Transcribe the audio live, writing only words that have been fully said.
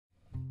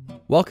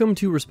Welcome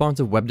to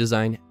Responsive Web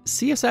Design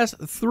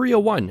CSS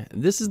 301.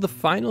 This is the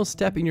final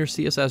step in your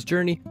CSS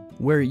journey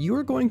where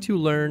you're going to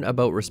learn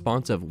about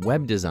responsive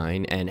web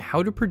design and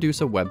how to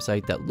produce a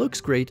website that looks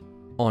great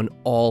on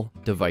all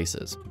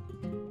devices.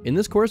 In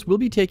this course, we'll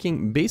be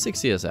taking basic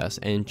CSS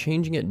and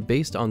changing it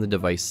based on the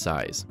device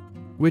size,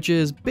 which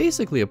is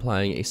basically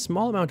applying a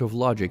small amount of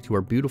logic to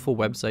our beautiful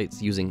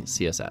websites using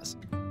CSS.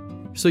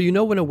 So you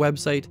know when a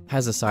website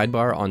has a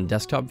sidebar on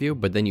desktop view,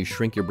 but then you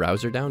shrink your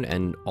browser down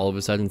and all of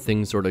a sudden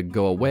things sort of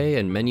go away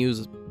and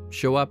menus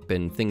show up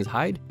and things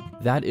hide?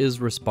 That is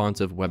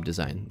responsive web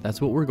design. That's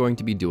what we're going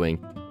to be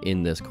doing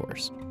in this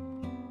course.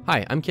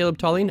 Hi, I'm Caleb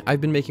Tallien. I've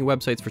been making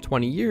websites for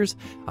 20 years.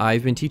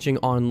 I've been teaching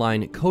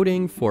online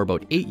coding for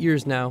about 8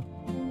 years now.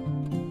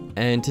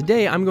 And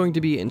today I'm going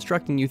to be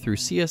instructing you through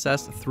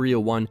CSS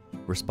 301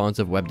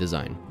 responsive web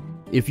design.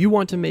 If you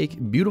want to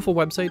make beautiful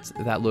websites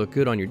that look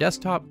good on your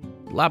desktop,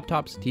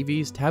 laptops,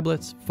 TVs,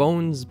 tablets,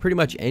 phones, pretty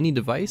much any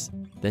device,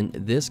 then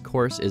this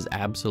course is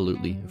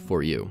absolutely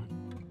for you.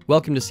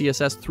 Welcome to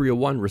CSS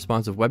 301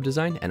 Responsive Web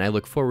Design, and I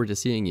look forward to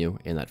seeing you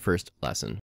in that first lesson.